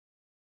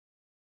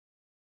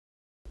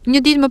Një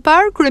ditë më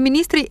parë,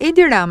 kryeministri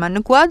Edi Rama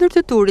në kuadër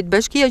të turit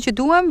Bashkia që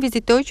duam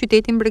vizitoi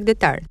qytetin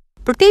bregdetar.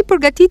 Përtej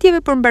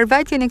përgatitjeve për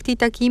mbarvajtjen e këtij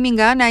takimi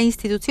nga ana e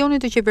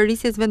institucionit të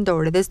qeverisjes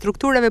vendore dhe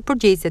strukturave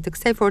përgjegjëse të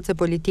kësaj force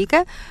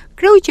politike,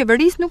 kreu i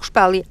qeverisë nuk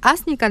shpalli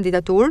asnjë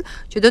kandidaturë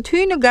që do të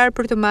hyjë në garë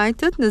për të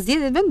majtët në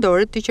zgjedhjet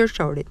vendore të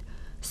qershorit.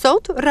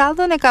 Sot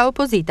radhën e ka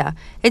opozita,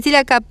 e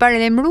cila ka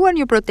paralajmëruar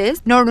një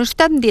protestë në orën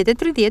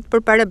 17:30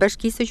 përpara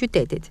bashkisë së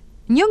qytetit.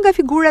 Një nga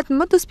figurat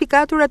më të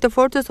spikatura të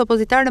forcës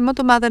opozitare më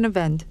të madhe në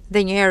vend,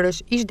 dhe një herësh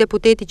ish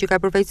deputeti që ka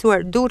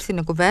përfaqësuar Durrësin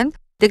në kuvend,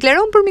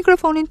 deklaron për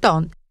mikrofonin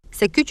ton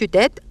se ky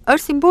qytet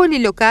është simboli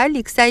lokal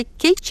i kësaj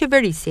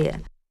keqqeverisjeje.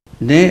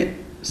 Ne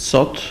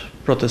sot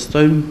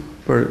protestojmë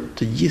për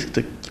të gjithë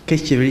këtë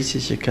keqqeverisje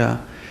që ka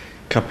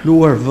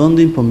kapluar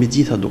vendin, po mbi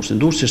gjitha Durrësin.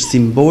 Durrësi është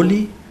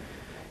simboli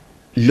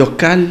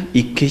lokal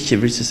i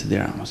keqqeverisjes së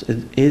Edi Ramës.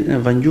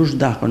 Vangjush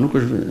Dako nuk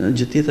është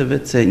gjë tjetër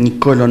vetë se një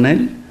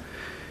kolonel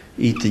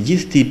i të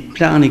gjithë këtij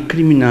plani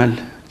kriminal,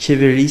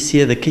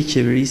 qeverisje dhe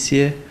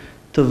keqqeverisje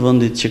të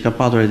vendit që ka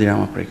patur Edi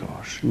Rama prej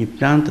kohësh. Një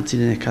plan të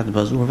cilin e ka të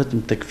bazuar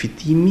vetëm tek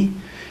fitimi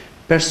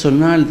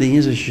personal dhe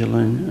njerëzve që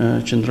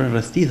qëndrojnë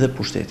rreth tij dhe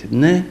pushtetit.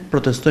 Ne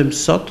protestojmë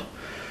sot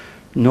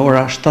në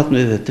ora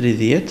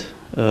 17:30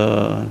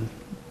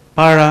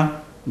 para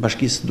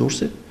bashkisë së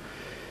Durrësit,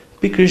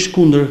 pikërisht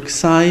kundër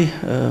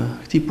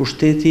këtij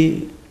pushteti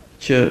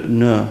që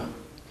në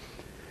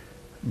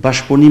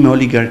bashkëpunim me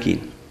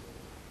oligarkinë,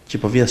 që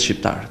po vjedh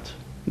shqiptarët,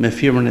 me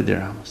firmën e Edi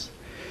Ramës,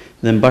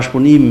 dhe në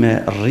bashkëpunim me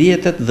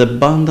rrjetet dhe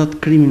bandat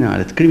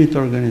kriminale, të krimit të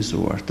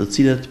organizuar, të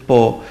cilët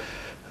po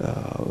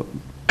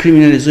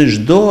kriminalizojnë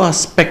çdo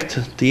aspekt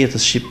të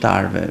jetës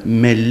shqiptarëve,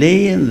 me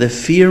lejen dhe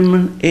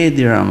firmën e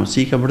Edi Ramës,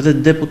 që i ka bërë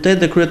deputet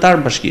dhe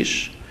kryetar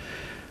bashkish.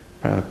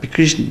 Pra,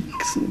 pikërisht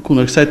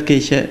kundër kësaj të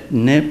keqe,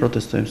 ne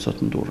protestojmë sot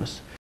në Durrës.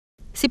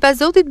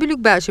 Sipas zotit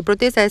Bylykbashi,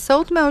 protesta e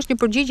sotme është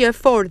një përgjigje e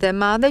fortë dhe e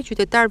madhe e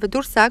qytetarëve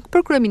durrësak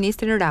për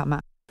kryeministrin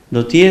Rama.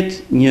 Do të jetë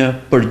një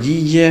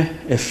përgjigje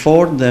e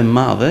fortë dhe e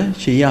madhe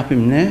që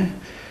japim ne,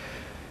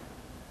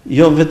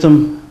 jo vetëm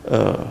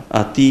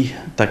atij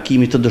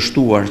takimi të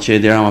dështuar që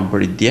Edi Rama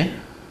bëri dje,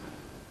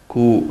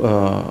 ku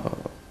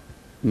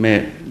me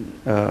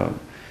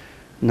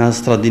në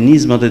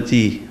stradinizmat e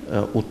tij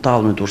u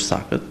tall me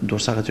durrësakët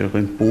që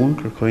kërkojnë punë,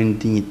 kërkojnë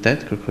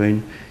dinjitet,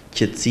 kërkojnë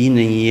qetësinë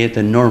në një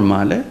jetë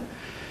normale,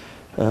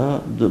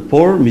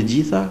 por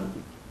megjithatë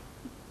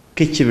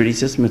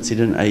keqqeverisjes me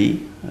cilën ai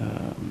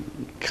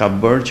ka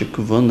bërë që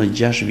ky vend në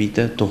 6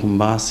 vite të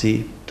humbasi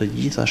të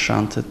gjitha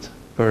shanset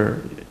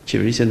për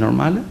qeverisje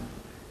normale,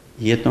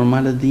 jetë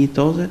normale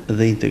dinjitoze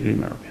dhe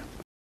integrim evropian.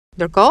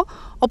 Ndërkohë,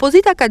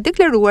 opozita ka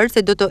deklaruar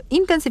se do të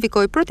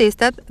intensifikojë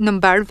protestat në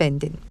mbar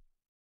vendin.